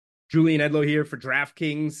Julian Edlow here for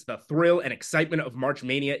DraftKings. The thrill and excitement of March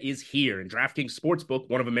Mania is here, and DraftKings Sportsbook,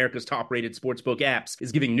 one of America's top-rated sportsbook apps,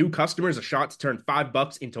 is giving new customers a shot to turn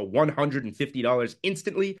 $5 into $150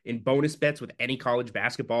 instantly in bonus bets with any college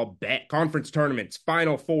basketball bet. Conference tournaments,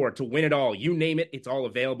 Final Four, to win it all, you name it, it's all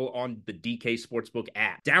available on the DK Sportsbook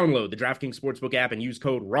app. Download the DraftKings Sportsbook app and use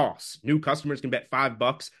code ROSS. New customers can bet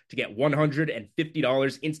 $5 to get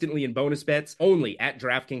 $150 instantly in bonus bets only at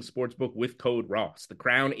DraftKings Sportsbook with code ROSS. The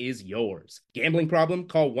crown is yours. Gambling problem?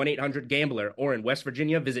 Call 1-800-GAMBLER, or in West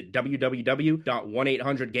Virginia, visit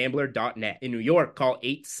www.1800gambler.net. In New York, call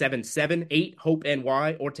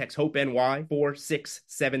 877-8-HOPE-NY or text HOPE-NY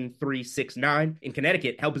 467-369. In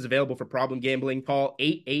Connecticut, help is available for problem gambling. Call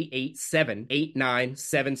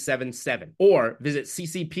 888-789-777 or visit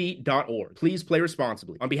ccp.org. Please play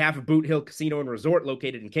responsibly. On behalf of Boot Hill Casino and Resort,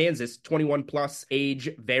 located in Kansas, 21 plus, age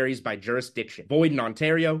varies by jurisdiction. Void in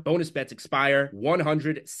Ontario. Bonus bets expire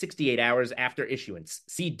 168 hours after issuance.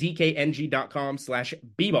 See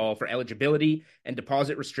dkng.com/bball for eligibility and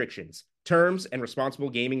deposit restrictions, terms, and responsible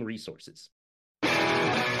gaming resources.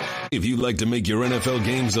 If you'd like to make your NFL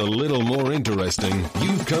games a little more interesting,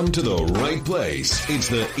 you've come to the right place. It's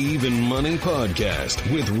the Even Money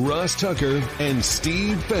Podcast with Ross Tucker and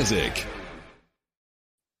Steve Fezzik.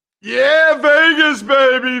 Yeah, Vegas,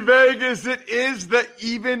 baby, Vegas. It is the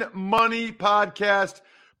Even Money Podcast,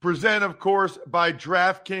 presented, of course, by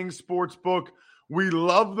DraftKings Sportsbook. We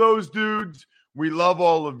love those dudes. We love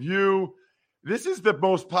all of you. This is the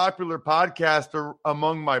most popular podcast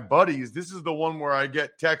among my buddies. This is the one where I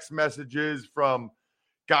get text messages from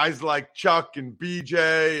guys like Chuck and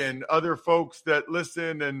BJ and other folks that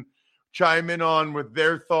listen and chime in on with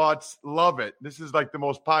their thoughts. Love it. This is like the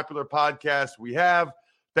most popular podcast we have.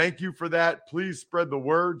 Thank you for that. Please spread the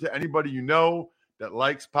word to anybody you know that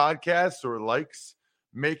likes podcasts or likes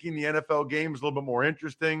making the NFL games a little bit more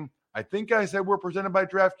interesting. I think I said we're presented by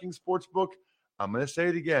DraftKings Sportsbook. I'm going to say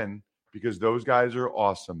it again because those guys are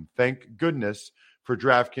awesome. Thank goodness for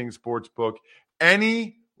DraftKings Sportsbook.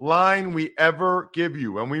 Any line we ever give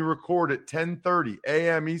you, and we record at 10:30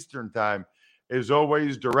 a.m. Eastern time, is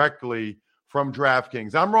always directly from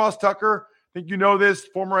DraftKings. I'm Ross Tucker. I think you know this,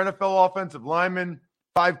 former NFL offensive lineman,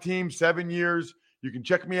 5 teams, 7 years. You can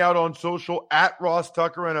check me out on social at Ross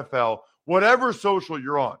Tucker NFL. Whatever social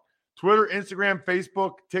you're on, Twitter, Instagram,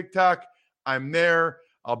 Facebook, TikTok, I'm there.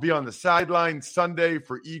 I'll be on the sideline Sunday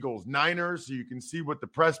for Eagles-Niners, so you can see what the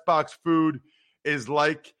press box food is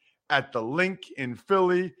like at the Link in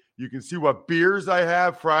Philly. You can see what beers I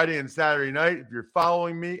have Friday and Saturday night if you're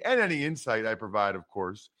following me, and any insight I provide, of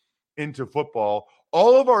course, into football.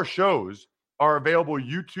 All of our shows are available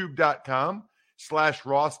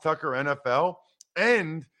youtube.com/Ross Tucker NFL,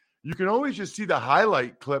 and you can always just see the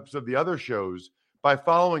highlight clips of the other shows by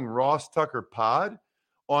following Ross Tucker Pod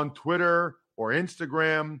on Twitter or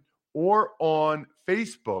Instagram or on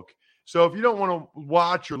Facebook. So if you don't want to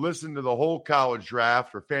watch or listen to the whole college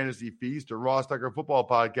draft or fantasy feast or Ross Tucker football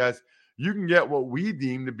podcast, you can get what we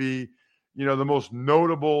deem to be, the most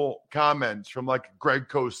notable comments from like Greg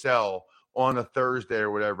Cosell on a Thursday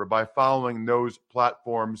or whatever by following those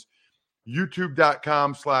platforms.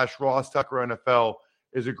 YouTube.com/Ross Tucker NFL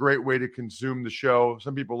is a great way to consume the show.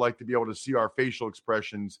 Some people like to be able to see our facial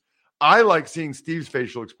expressions. I like seeing Steve's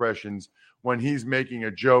facial expressions when he's making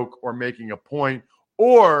a joke or making a point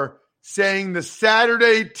or saying the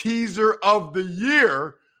Saturday teaser of the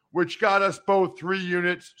year, which got us both 3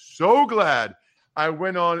 units. So glad I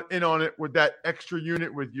went in on it with that extra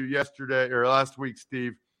unit with you yesterday or last week,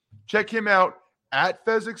 Steve. Check him out at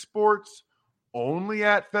Fezzik Sports, only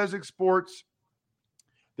at Fezzik Sports.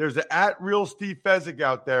 There's an at Real Steve Fezzik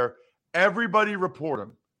out there. Everybody report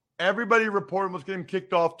him. Everybody report him. Let's get him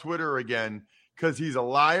kicked off Twitter again because he's a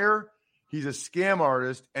liar, he's a scam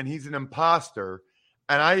artist, and he's an imposter.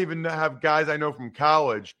 And I even have guys I know from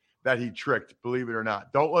college that he tricked, believe it or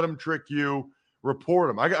not. Don't let him trick you. Report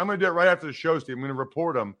him. I'm going to do it right after the show, Steve. I'm going to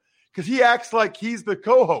report him because he acts like he's the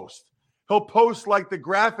co-host. He'll post like the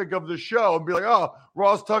graphic of the show and be like, oh,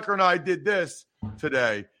 Ross Tucker and I did this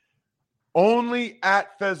today. Only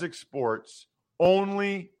at Fezzik Sports,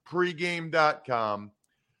 only pregame.com.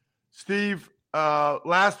 Steve,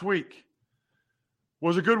 last week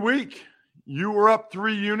was a good week. You were up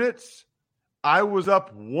 3 units. I was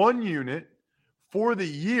up 1 unit. For the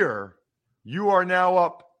year, you are now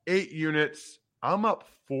up 8 units. I'm up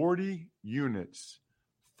 40 units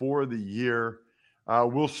for the year.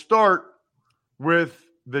 We'll start with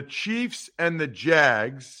the Chiefs and the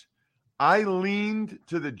Jags. I leaned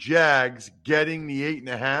to the Jags getting the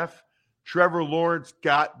 8.5. Trevor Lawrence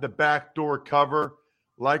got the backdoor cover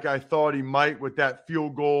like I thought he might with that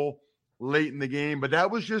field goal late in the game, but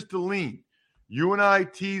that was just a lean. You and I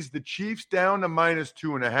teased the Chiefs down to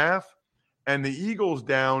 -2.5 and the Eagles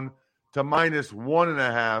down to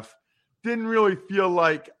 -1.5. Didn't really feel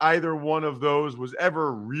like either one of those was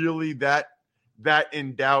ever really that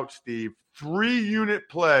in doubt, Steve. 3-unit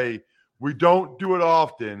play. We don't do it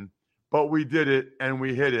often, but we did it and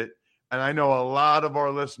we hit it. And I know a lot of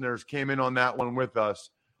our listeners came in on that one with us.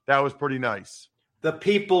 That was pretty nice. The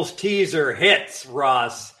people's teaser hits,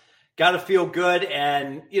 Ross. Got to feel good.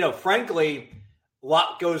 And, frankly, a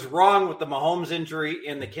lot goes wrong with the Mahomes injury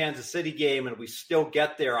in the Kansas City game, and we still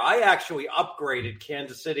get there. I actually upgraded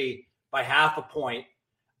Kansas City by 0.5 point.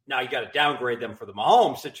 Now you got to downgrade them for the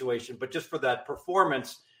Mahomes situation, but just for that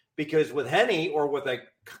performance, because with Henne or with a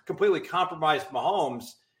completely compromised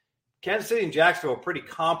Mahomes, Kansas City and Jacksonville are pretty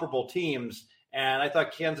comparable teams, and I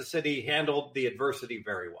thought Kansas City handled the adversity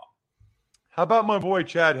very well. How about my boy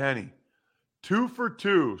Chad Henne? 2 for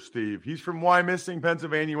 2, Steve. He's from Wyomissing,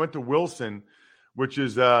 Pennsylvania. He went to Wilson, which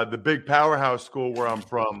is the big powerhouse school where I'm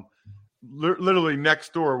from. Literally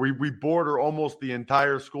next door. We border almost the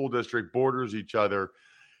entire school district, borders each other.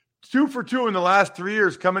 2 for 2 in the last 3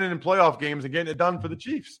 years, coming in playoff games and getting it done for the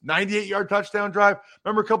Chiefs. 98-yard touchdown drive.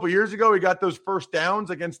 Remember a couple years ago, he got those first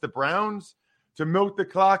downs against the Browns to milk the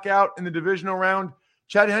clock out in the divisional round.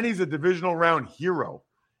 Chad Henne's a divisional round hero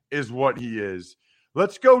is what he is.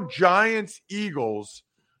 Let's go Giants-Eagles.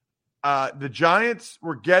 The Giants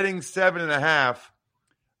were getting 7.5.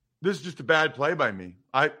 This is just a bad play by me.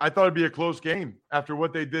 I thought it'd be a close game after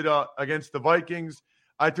what they did against the Vikings.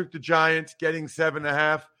 I took the Giants getting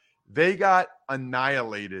 7.5. They got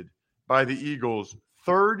annihilated by the Eagles,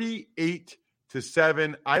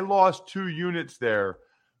 38-7. I lost 2 units there.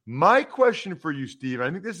 My question for you, Steve, I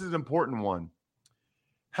think this is an important one.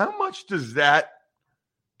 How much does that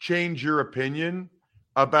change your opinion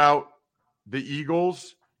about the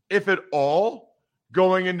Eagles, if at all,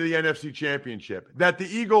 going into the NFC Championship? That the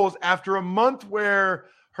Eagles, after a month where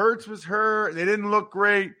Hurts was hurt, they didn't look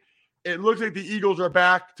great, it looks like the Eagles are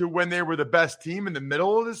back to when they were the best team in the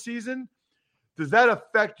middle of the season. Does that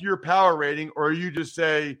affect your power rating, or you just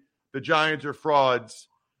say the Giants are frauds?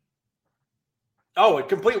 Oh, it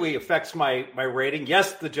completely affects my rating.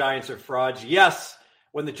 Yes, the Giants are frauds. Yes,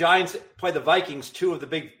 when the Giants play the Vikings, 2 of the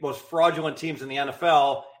big, most fraudulent teams in the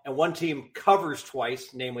NFL, and one team covers twice,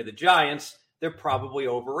 namely the Giants, they're probably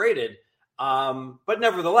overrated. But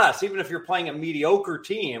nevertheless, even if you're playing a mediocre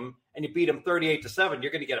team and you beat them 38-7,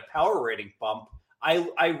 you're going to get a power rating bump.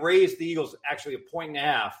 I raised the Eagles actually 1.5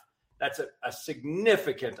 points. That's a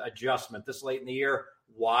significant adjustment this late in the year.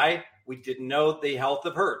 Why? We didn't know the health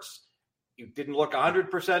of Hurts. He didn't look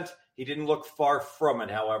 100%. He didn't look far from it,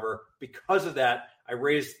 however. Because of that, I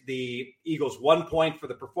raised the Eagles 1 point for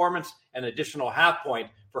the performance, an additional 0.5 point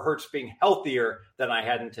for Hurts being healthier than I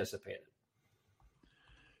had anticipated.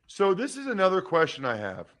 So this is another question I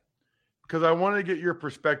have, because I want to get your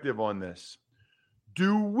perspective on this.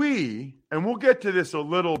 Do we, and we'll get to this a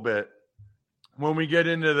little bit when we get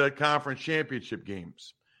into the conference championship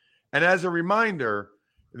games. And as a reminder,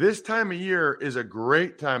 this time of year is a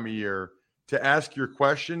great time of year to ask your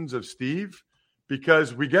questions of Steve,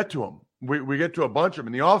 because we get to them. We get to a bunch of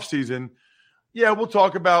them in the offseason. Yeah, we'll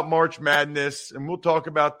talk about March Madness, and we'll talk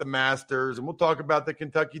about the Masters, and we'll talk about the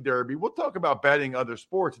Kentucky Derby. We'll talk about betting other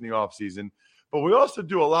sports in the offseason. But we also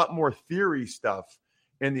do a lot more theory stuff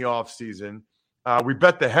in the offseason. We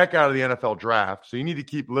bet the heck out of the NFL draft, so you need to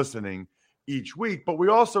keep listening each week. But we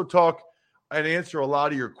also talk and answer a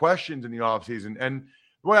lot of your questions in the offseason. And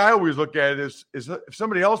the way I always look at it is if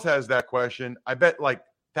somebody else has that question, I bet like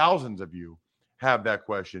thousands of you have that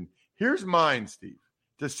question. Here's mine, Steve.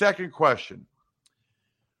 The second question.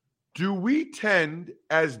 Do we tend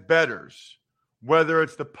as bettors, whether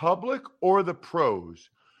it's the public or the pros,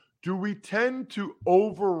 do we tend to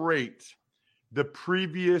overrate the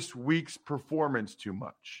previous week's performance too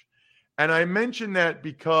much? And I mention that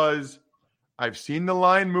because I've seen the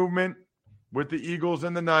line movement with the Eagles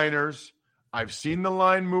and the Niners. I've seen the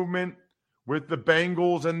line movement with the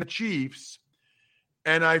Bengals and the Chiefs.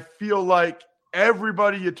 And I feel like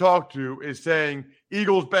everybody you talk to is saying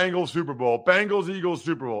Eagles, Bengals, Super Bowl, Bengals, Eagles,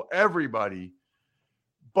 Super Bowl, everybody.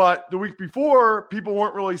 But the week before, people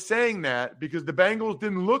weren't really saying that because the Bengals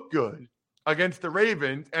didn't look good against the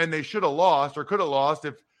Ravens, and they should have lost or could have lost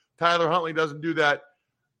if Tyler Huntley doesn't do that,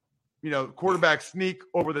 quarterback sneak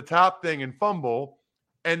over the top thing and fumble.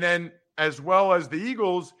 And then as well as the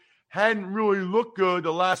Eagles hadn't really looked good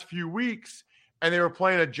the last few weeks, and they were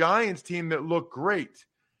playing a Giants team that looked great.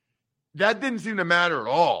 That didn't seem to matter at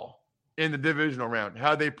all in the divisional round,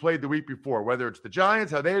 how they played the week before, whether it's the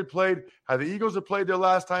Giants, how they had played, how the Eagles had played their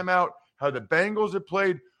last time out, how the Bengals had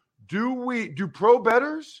played. do pro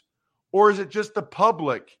bettors, or is it just the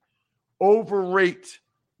public overrate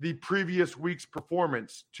the previous week's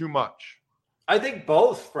performance too much? I think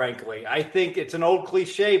both, frankly. I think it's an old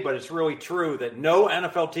cliche, but it's really true that no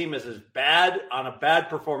NFL team is as bad on a bad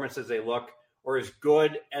performance as they look or as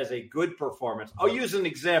good as a good performance. I'll use an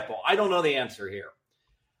example. I don't know the answer here.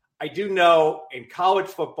 I do know in college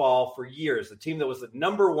football for years, the team that was the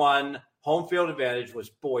number one home field advantage was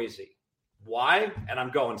Boise. Why? And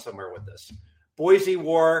I'm going somewhere with this. Boise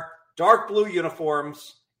wore dark blue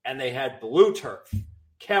uniforms and they had blue turf,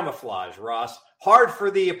 camouflage, Ross. Hard for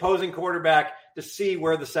the opposing quarterback to see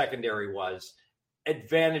where the secondary was.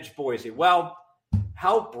 Advantage Boise. Well,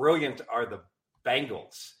 how brilliant are the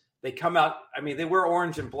Bengals? They come out, they wear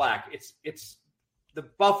orange and black. It's the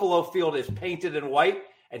Buffalo field is painted in white,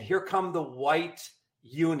 and here come the white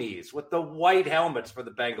unis with the white helmets for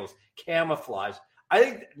the Bengals. Camouflage. I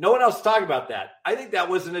think no one else is talking about that. I think that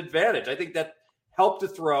was an advantage. I think that helped to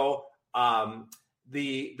throw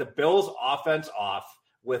the Bills' offense off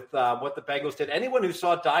with what the Bengals did. Anyone who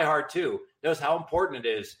saw Die Hard 2 knows how important it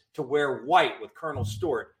is to wear white with Colonel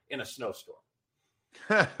Stewart in a snowstorm.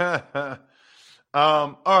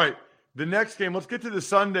 All right. The next game, let's get to the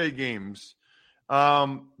Sunday games.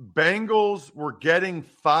 Bengals were getting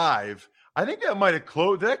 5. I think that might have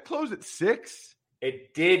closed. Did that close at 6?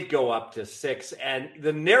 It did go up to 6, and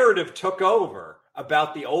the narrative took over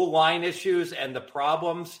about the O-line issues and the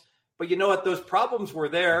problems. But you know what? Those problems were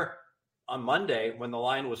there on Monday when the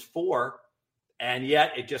line was 4, and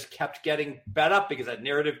yet it just kept getting bet up because that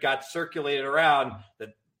narrative got circulated around that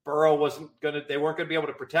Burrow they weren't going to be able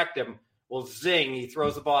to protect him. Well, zing, he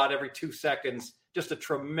throws the ball out every 2 seconds. Just a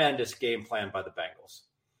tremendous game plan by the Bengals.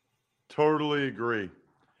 Totally agree.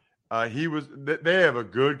 They have a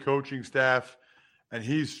good coaching staff, and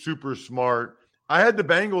he's super smart. I had the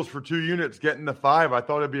Bengals for 2 units getting the 5. I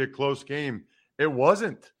thought it'd be a close game. It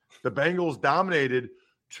wasn't. The Bengals dominated.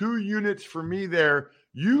 2 units for me there.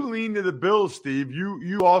 You lean to the Bills, Steve.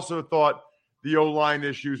 You also thought the O-line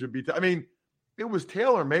issues would be it was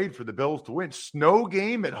tailor-made for the Bills to win. Snow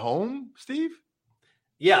game at home, Steve?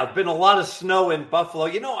 Yeah, been a lot of snow in Buffalo.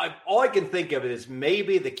 All I can think of is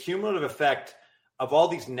maybe the cumulative effect of all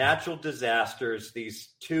these natural disasters,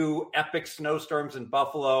 these 2 epic snowstorms in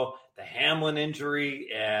Buffalo, the Hamlin injury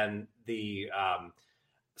and the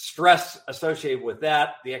stress associated with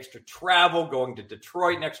that, the extra travel, going to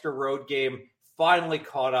Detroit, an extra road game, finally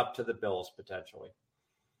caught up to the Bills potentially.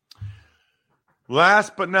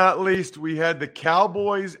 Last but not least, we had the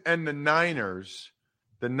Cowboys and the Niners.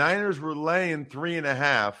 The Niners were laying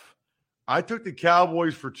 3.5. I took the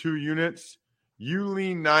Cowboys for 2 units. You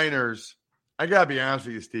lean Niners. I got to be honest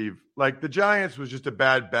with you, Steve. The Giants was just a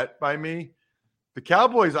bad bet by me. The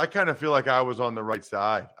Cowboys, I kind of feel like I was on the right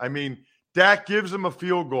side. Dak gives him a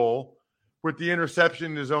field goal with the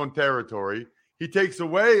interception in his own territory. He takes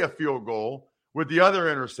away a field goal with the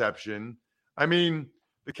other interception. The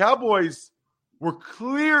Cowboys were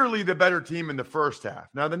clearly the better team in the first half.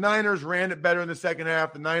 Now, the Niners ran it better in the second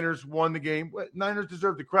half. The Niners won the game. Niners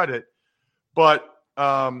deserve the credit. But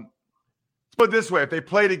let's put it this way. If they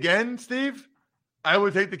played again, Steve, I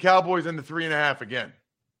would take the Cowboys in the 3.5 again.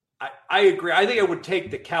 I agree. I think I would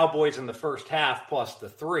take the Cowboys in the first half plus the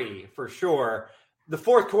 3 for sure. The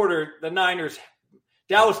fourth quarter, the Niners,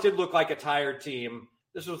 Dallas did look like a tired team.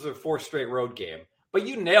 This was their 4th straight road game. But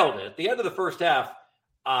you nailed it. At the end of the first half,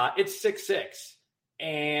 it's 6-6.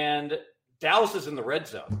 And Dallas is in the red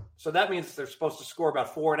zone. So that means they're supposed to score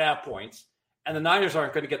about 4.5 points. And the Niners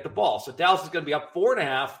aren't going to get the ball. So Dallas is going to be up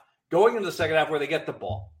 4.5 going into the second half where they get the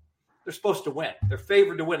ball. They're supposed to win. They're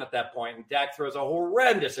favored to win at that point. And Dak throws a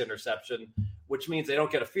horrendous interception, which means they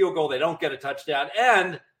don't get a field goal. They don't get a touchdown.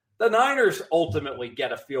 And the Niners ultimately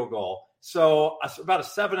get a field goal. So about a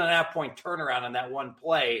 7.5-point turnaround on that one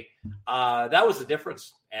play. That was the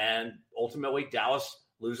difference. And ultimately, Dallas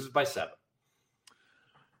loses by 7.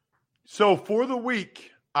 So for the week,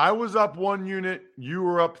 I was up 1 unit. You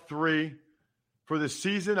were up 3. For the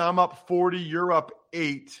season, I'm up 40. You're up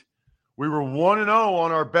 8. We were 1-0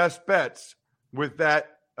 on our best bets with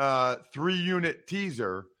that 3-unit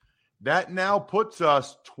teaser. That now puts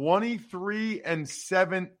us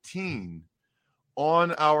 23-17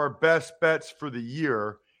 on our best bets for the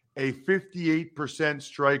year, a 58%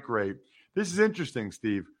 strike rate. This is interesting,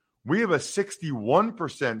 Steve. We have a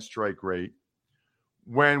 61% strike rate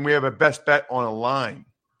when we have a best bet on a line.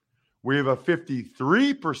 We have a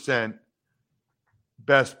 53%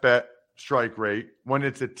 best bet strike rate when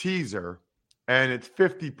it's a teaser, and it's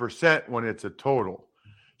 50% when it's a total.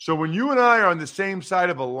 So when you and I are on the same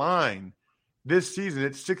side of a line this season,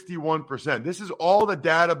 it's 61%. This is all the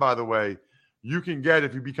data, by the way, you can get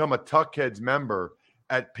if you become a Tuckheads member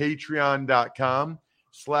at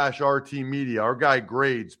patreon.com/RTmedia. Our guy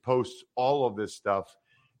Grades posts all of this stuff,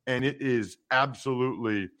 and it is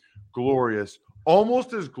absolutely glorious.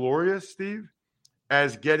 Almost as glorious, Steve,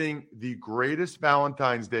 as getting the greatest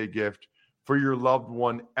Valentine's Day gift for your loved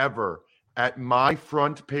one ever at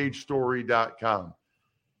myfrontpagestory.com.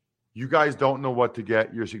 You guys don't know what to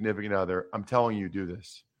get your significant other. I'm telling you, do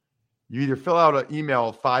this. You either fill out an email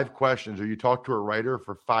of 5 questions or you talk to a writer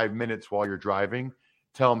for 5 minutes while you're driving.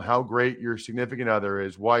 Tell them how great your significant other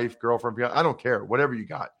is, wife, girlfriend, fiance, I don't care, whatever you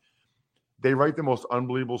got. They write the most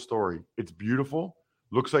unbelievable story. It's beautiful.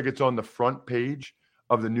 Looks like it's on the front page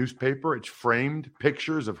of the newspaper. It's framed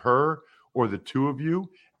pictures of her or the two of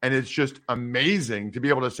you. And it's just amazing to be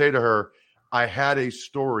able to say to her, I had a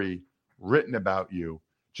story written about you.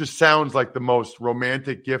 Just sounds like the most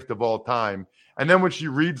romantic gift of all time. And then when she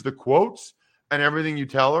reads the quotes and everything you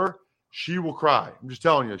tell her, she will cry. I'm just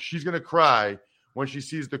telling you, she's going to cry when she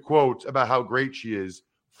sees the quotes about how great she is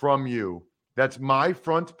from you. That's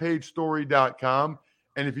myfrontpagestory.com.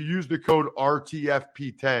 And if you use the code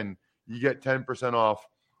RTFP10, you get 10% off.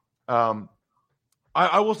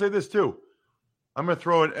 I will say this too. I'm going to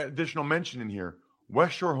throw an additional mention in here.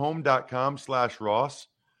 westshorehome.com/Ross.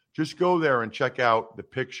 Just go there and check out the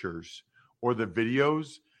pictures or the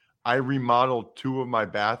videos. I remodeled 2 of my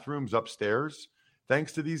bathrooms upstairs.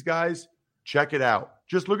 Thanks to these guys, check it out.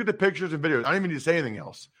 Just look at the pictures and videos. I don't even need to say anything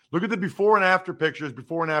else. Look at the before and after pictures,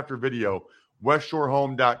 before and after video,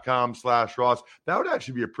 westshorehome.com/Ross. That would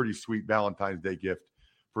actually be a pretty sweet Valentine's Day gift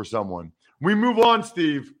for someone. We move on,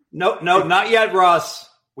 Steve. No, not yet, Ross.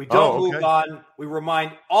 We don't move on. We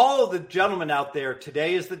remind all of the gentlemen out there,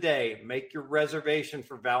 today is the day. Make your reservation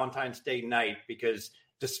for Valentine's Day night, because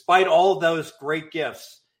despite all those great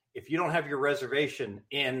gifts, if you don't have your reservation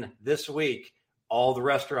in this week, all the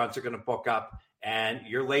restaurants are going to book up and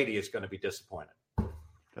your lady is going to be disappointed.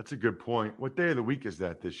 That's a good point. What day of the week is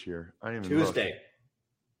that this year? I didn't even Tuesday. Look.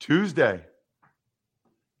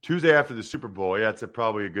 Tuesday after the Super Bowl. Yeah, it's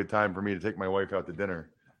probably a good time for me to take my wife out to dinner.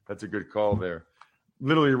 That's a good call there.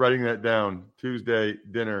 Literally writing that down. Tuesday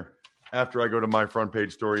dinner after I go to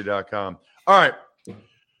myfrontpagestory.com. All right.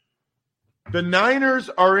 The Niners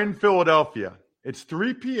are in Philadelphia. It's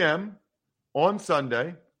 3 p.m. on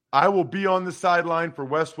Sunday. I will be on the sideline for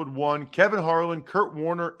Westwood One. Kevin Harlan, Kurt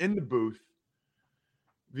Warner in the booth.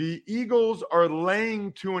 The Eagles are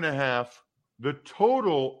laying 2.5. The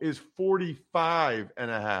total is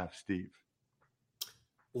 45.5, Steve.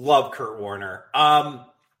 Love Kurt Warner.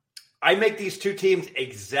 I make these two teams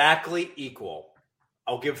exactly equal.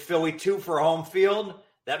 I'll give Philly 2 for home field.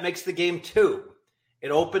 That makes the game 2. It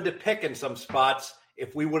opened a pick in some spots.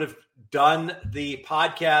 If we would have done the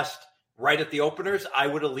podcast right at the openers, I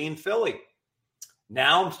would have leaned Philly.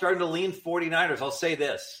 Now I'm starting to lean 49ers. I'll say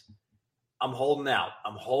this. I'm holding out.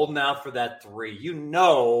 I'm holding out for that 3. You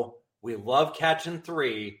know we love catching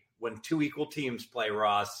 3 when 2 equal teams play,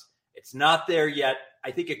 Ross. It's not there yet. I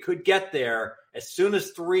think it could get there. As soon as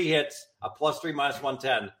 3 hits, a +3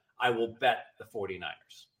 -110, I will bet the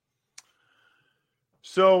 49ers.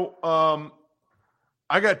 So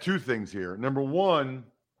I got 2 things here. Number one,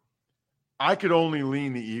 I could only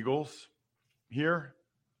lean the Eagles here,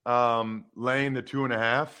 laying the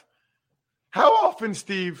 2.5. How often,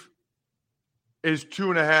 Steve, is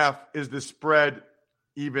 2.5, is the spread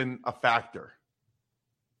even a factor?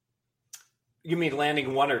 You mean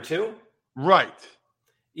landing 1 or 2? Right.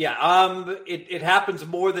 Yeah, it happens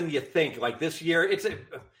more than you think. Like this year, it's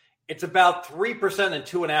about 3% and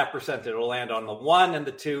 2.5% it'll land on the 1 and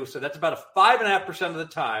the 2. So that's about a 5.5% of the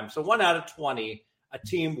time. So 1 out of 20, a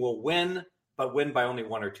team will win, but win by only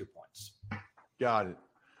 1 or 2 points. Got it.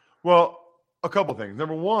 Well, a couple things.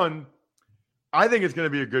 Number one, I think it's going to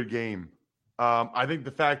be a good game. I think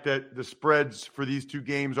the fact that the spreads for these 2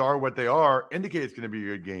 games are what they are indicate it's going to be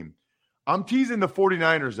a good game. I'm teasing the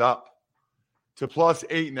 49ers up to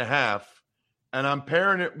 +8.5, and I'm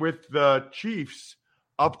pairing it with the Chiefs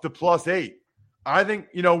up to +8. I think,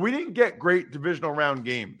 we didn't get great divisional round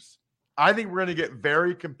games. I think we're going to get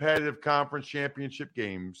very competitive conference championship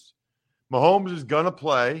games. Mahomes is going to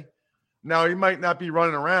play. Now, he might not be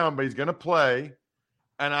running around, but he's going to play.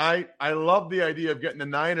 And I love the idea of getting the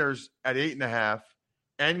Niners at 8.5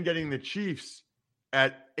 and getting the Chiefs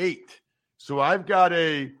at 8. So I've got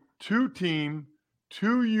a 2-team,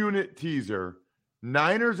 2-unit teaser.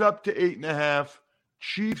 Niners up to 8.5,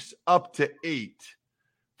 Chiefs up to 8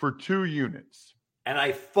 for 2 units. And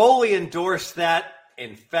I fully endorse that.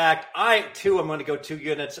 In fact, I too am going to go 2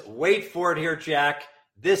 units. Wait for it here, Jack.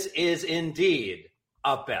 This is indeed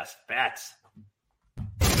a best bet.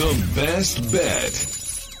 The best bet.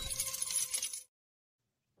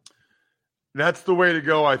 That's the way to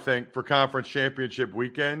go, I think, for conference championship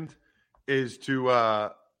weekend is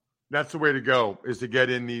to that's the way to go, is to get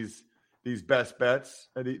in these best bets,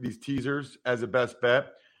 these teasers as a best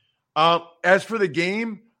bet. As for the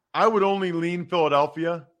game, I would only lean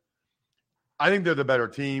Philadelphia. I think they're the better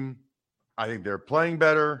team. I think they're playing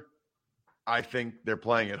better. I think they're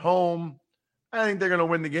playing at home. I think they're going to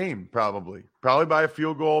win the game, probably by a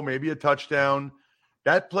field goal, maybe a touchdown.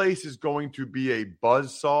 That place is going to be a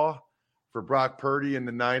buzzsaw for Brock Purdy and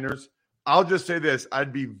the Niners. I'll just say this.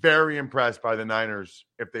 I'd be very impressed by the Niners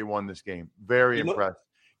if they won this game. Very impressed.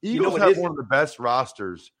 Eagles have one of the best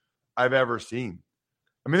rosters I've ever seen.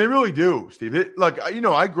 I mean, they really do, Steve.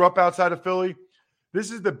 I grew up outside of Philly.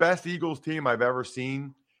 This is the best Eagles team I've ever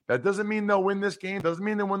seen. That doesn't mean they'll win this game. Doesn't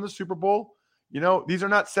mean they'll win the Super Bowl. These are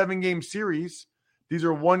not 7-game series. These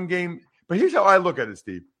are 1 game. But here's how I look at it,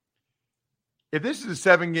 Steve. If this is a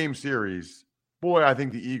 7-game series, boy, I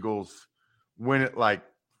think the Eagles win it like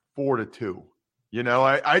 4-2.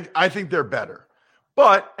 I think they're better.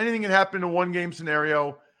 But anything can happen in a 1-game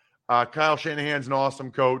scenario. Kyle Shanahan's an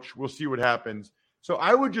awesome coach. We'll see what happens. So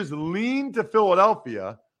I would just lean to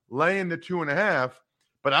Philadelphia, laying the 2.5.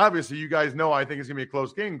 But obviously, you guys know I think it's going to be a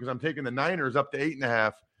close game because I'm taking the Niners up to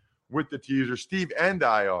 8.5 with the teaser, Steve and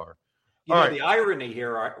IR. The irony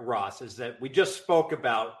here, Ross, is that we just spoke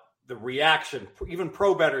about the reaction even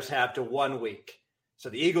pro bettors have to 1 week. So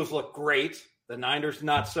the Eagles look great. The Niners,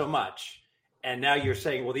 not so much. And now you're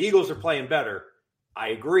saying, well, the Eagles are playing better. I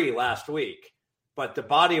agree last week. But the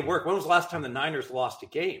body of work, when was the last time the Niners lost a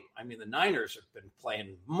game? I mean, the Niners have been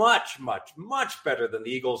playing much, much, much better than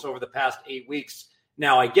the Eagles over the past 8 weeks.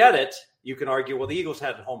 Now, I get it. You can argue, well, the Eagles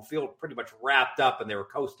had home field pretty much wrapped up and they were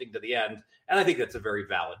coasting to the end. And I think that's a very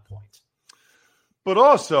valid point. But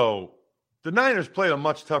also, the Niners played a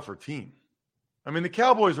much tougher team. I mean, the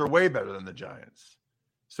Cowboys are way better than the Giants.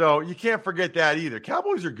 So you can't forget that either.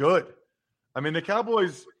 Cowboys are good. I mean, the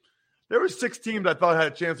Cowboys, there were 6 teams I thought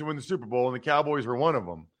had a chance to win the Super Bowl, and the Cowboys were one of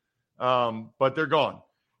them. But they're gone.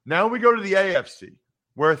 Now we go to the AFC,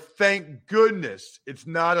 where thank goodness it's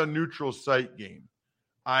not a neutral site game.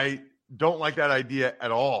 I don't like that idea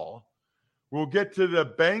at all. We'll get to the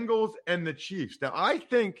Bengals and the Chiefs. Now, I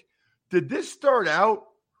think, did this start out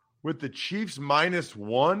with the Chiefs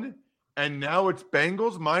 -1, and now it's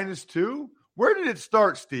Bengals -2? Where did it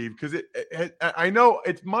start, Steve? Because I know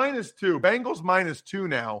it's -2. Bengals -2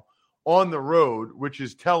 now on the road, which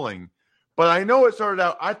is telling. But I know it started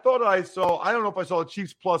out, I don't know if I saw the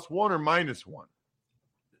Chiefs +1 or -1.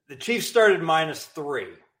 The Chiefs started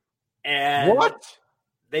 -3. And what?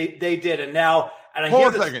 They did. And now, and I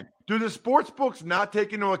Hold hear on a second. Do the sports books not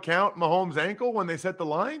take into account Mahomes' ankle when they set the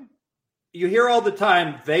line? You hear all the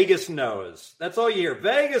time, Vegas knows. That's all you hear.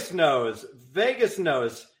 Vegas knows. Vegas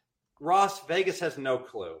knows. Ross, Vegas has no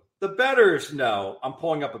clue. The bettors know. I'm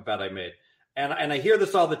pulling up a bet I made. And I hear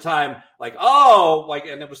this all the time,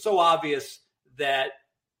 and it was so obvious that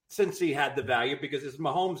Cincy had the value because is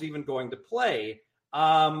Mahomes even going to play?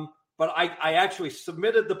 But I actually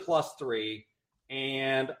submitted the +3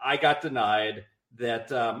 and I got denied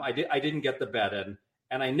that I didn't get the bet in.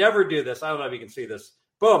 And I never do this. I don't know if you can see this.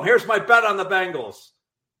 Boom, here's my bet on the Bengals.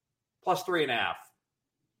 +3.5.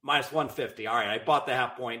 -150. All right, I bought the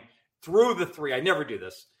half point through the 3. I never do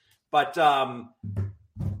this. But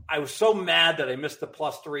I was so mad that I missed the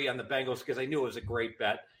 +3 on the Bengals because I knew it was a great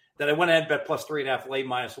bet that I went ahead and bet +3.5, lay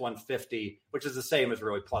 -150, which is the same as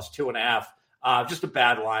really +2.5. Just a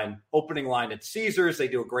bad line. Opening line at Caesars. They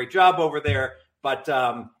do a great job over there. But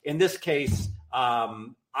in this case,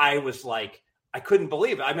 I was like, I couldn't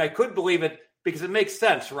believe it. I mean, I couldn't believe it because it makes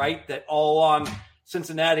sense, right? That all along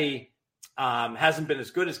Cincinnati hasn't been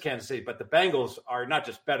as good as Kansas City, but the Bengals are not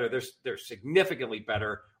just better. They're significantly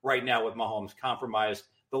better right now with Mahomes compromised.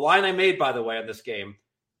 The line I made, by the way, on this game,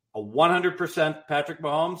 a 100% Patrick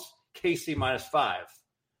Mahomes, KC -5.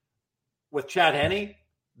 With Chad Henne,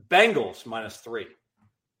 Bengals -3.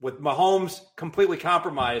 With Mahomes completely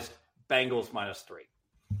compromised, Bengals -3.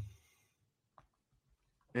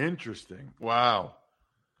 Interesting. Wow.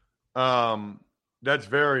 That's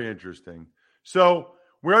very interesting. So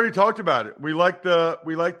we already talked about it. We like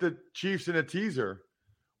the Chiefs in a teaser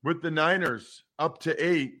with the Niners up to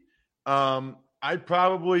 8. I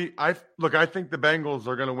think the Bengals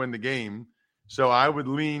are going to win the game. So I would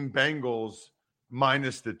lean Bengals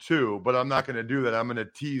 -2, but I'm not going to do that. I'm going to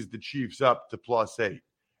tease the Chiefs up to +8.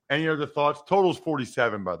 Any other thoughts? Total's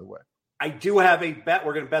 47, by the way. I do have a bet.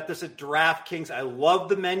 We're going to bet this at DraftKings. I love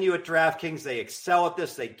the menu at DraftKings. They excel at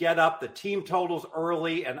this. They get up the team totals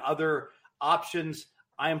early and other options.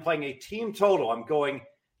 I am playing a team total. I'm going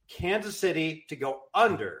Kansas City to go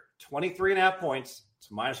under 23.5 points, It's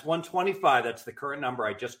minus 125. That's the current number.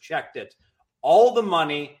 I just checked it. All the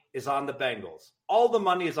money is on the Bengals. All the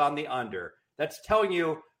money is on the under. That's telling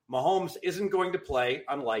you Mahomes isn't going to play,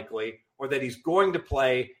 unlikely, or that he's going to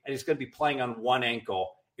play and he's going to be playing on one ankle.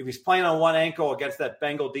 If he's playing on one ankle against that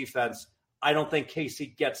Bengal defense, I don't think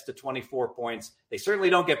KC gets to 24 points. They certainly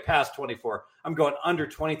don't get past 24. I'm going under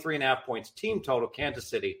 23.5 points. Team total, Kansas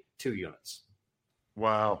City, 2 units.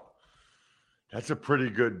 Wow. That's a pretty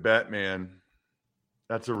good bet, man.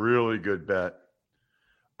 That's a really good bet.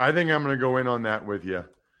 I think I'm going to go in on that with you.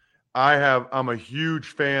 I'm a huge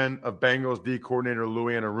fan of Bengals D coordinator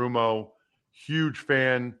Louis Anarumo. Huge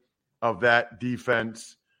fan of that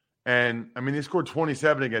defense. And, I mean, they scored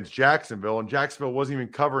 27 against Jacksonville, and Jacksonville wasn't even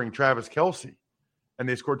covering Travis Kelce. And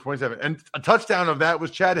they scored 27. And a touchdown of that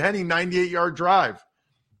was Chad Henne, 98-yard drive.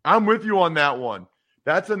 I'm with you on that one.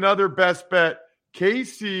 That's another best bet.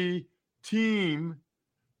 KC team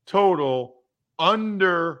total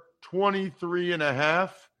under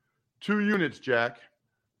 23.5. 2 units, Jack.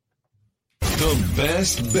 The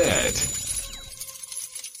best bet.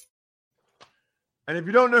 And if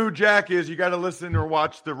you don't know who Jack is, you got to listen or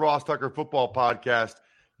watch the Ross Tucker Football Podcast.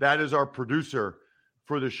 That is our producer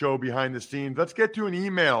for the show behind the scenes. Let's get to an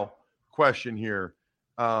email question here,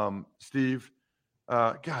 Steve.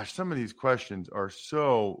 Gosh, some of these questions are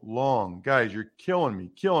so long. Guys, you're killing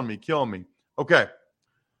me. Okay.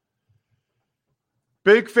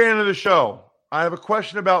 Big fan of the show. I have a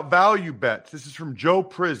question about value bets. This is from Joe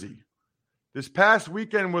Prizzi. This past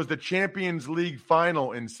weekend was the Champions League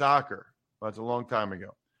final in soccer. Well, that's a long time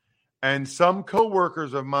ago. And some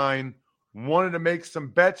coworkers of mine wanted to make some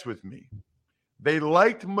bets with me. They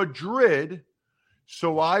liked Madrid,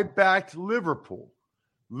 so I backed Liverpool.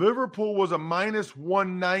 Liverpool was a minus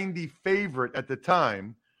 190 favorite at the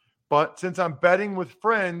time, but since I'm betting with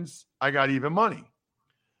friends, I got even money.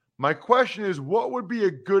 My question is, what would be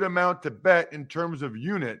a good amount to bet in terms of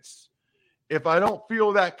units if I don't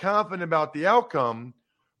feel that confident about the outcome,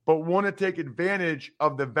 but want to take advantage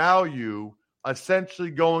of the value,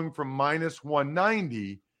 essentially going from minus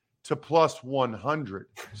 190 to plus 100,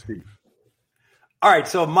 Steve? All right,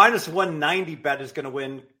 so a minus 190 bet is going to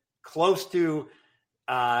win close to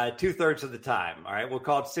 2/3 of the time. All right, we'll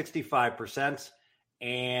call it 65%.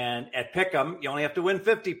 And at Pick'em, you only have to win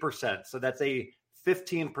 50%. So that's a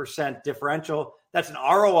 15% differential. That's an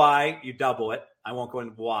ROI. You double it. I won't go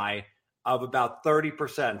into why. Of about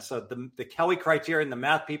 30%. So the Kelly criterion, the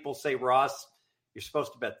math people say, Ross, you're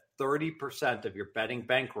supposed to bet 30% of your betting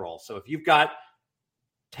bankroll. So if you've got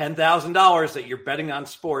 $10,000 that you're betting on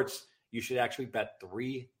sports, you should actually bet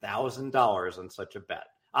 $3,000 on such a bet.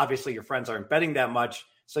 Obviously, your friends aren't betting that much,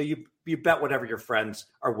 so you bet whatever your friends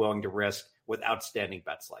are willing to risk with outstanding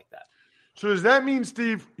bets like that. So does that mean,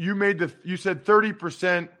 Steve, you said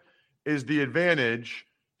 30% is the advantage?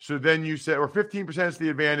 So then you said, or 15% is the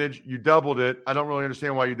advantage. You doubled it. I don't really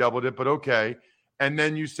understand why you doubled it, but okay. And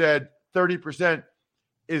then you said 30%.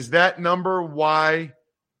 Is that number why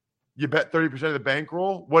you bet 30% of the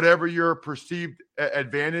bankroll? Whatever your perceived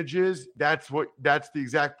advantage is, that's the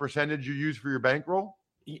exact percentage you use for your bankroll?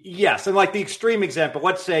 Yes. And like the extreme example,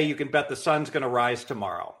 let's say you can bet the sun's going to rise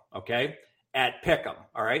tomorrow. Okay. At Pick'em.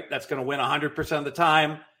 All right. That's going to win 100% of the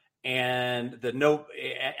time. And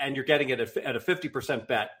you're getting it at a 50%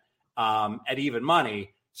 bet at even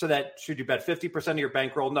money. So that should you bet 50% of your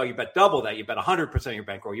bankroll? No, you bet double that. You bet 100% of your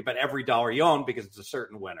bankroll. You bet every dollar you own because it's a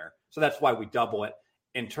certain winner. So that's why we double it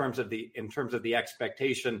in terms of the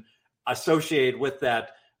expectation associated with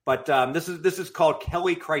that. But this is called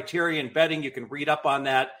Kelly criterion betting. You can read up on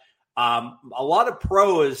that. A lot of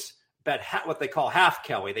pros bet what they call half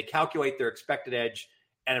Kelly. They calculate their expected edge,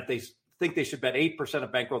 and if they think they should bet 8%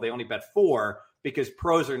 of bankroll, they only bet 4%, because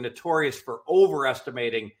pros are notorious for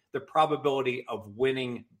overestimating the probability of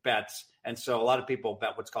winning bets. And so a lot of people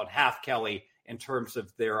bet what's called half Kelly in terms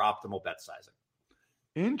of their optimal bet sizing.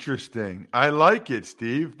 Interesting. I like it,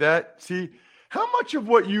 Steve. How much of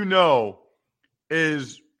what you know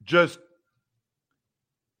is just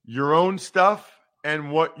your own stuff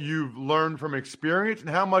and what you've learned from experience,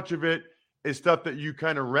 and how much of it is stuff that you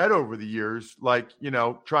kind of read over the years, like,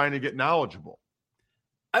 trying to get knowledgeable?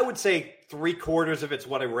 I would say 3/4 of it's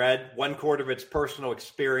what I read, 1/4 of it's personal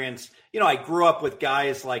experience. I grew up with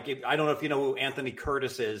guys like, I don't know if you know who Anthony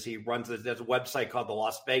Curtis is. He there's a website called the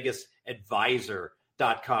Las Vegas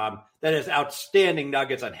Advisor.com that has outstanding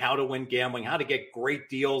nuggets on how to win gambling, how to get great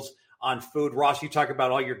deals on food. Ross, you talk about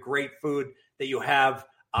all your great food that you have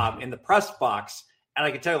in the press box. And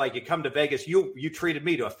I can tell you, like, you come to Vegas, you treated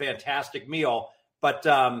me to a fantastic meal, but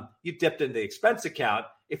you dipped into the expense account.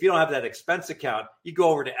 If you don't have that expense account, you go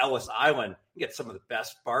over to Ellis Island and get some of the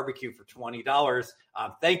best barbecue for $20.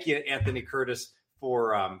 Thank you, Anthony Curtis,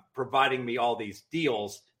 for providing me all these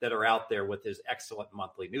deals that are out there with his excellent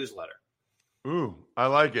monthly newsletter. Ooh, I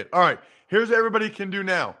like it. All right, here's what everybody can do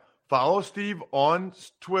now. Follow Steve on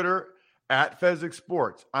Twitter at Fezzik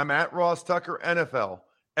Sports. I'm at Ross Tucker NFL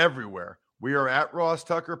everywhere. We are at Ross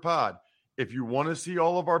Tucker Pod. If you want to see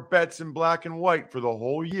all of our bets in black and white for the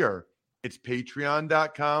whole year, it's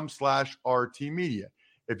patreon.com/RTmedia.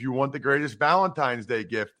 If you want the greatest Valentine's Day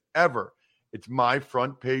gift ever, it's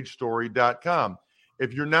myfrontpagestory.com.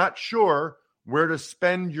 If you're not sure where to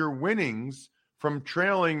spend your winnings from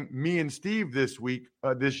trailing me and Steve this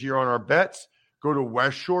year on our bets, go to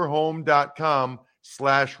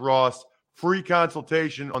westshorehome.com/Ross. Free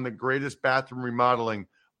consultation on the greatest bathroom remodeling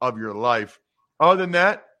of your life. Other than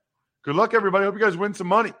that, good luck, everybody. Hope you guys win some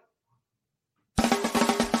money.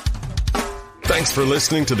 Thanks for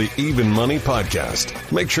listening to the Even Money Podcast.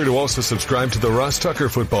 Make sure to also subscribe to the Ross Tucker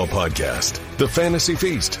Football Podcast, the Fantasy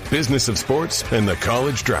Feast, Business of Sports, and the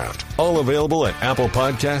College Draft. All available at Apple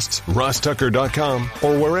Podcasts, rosstucker.com,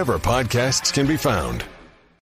 or wherever podcasts can be found.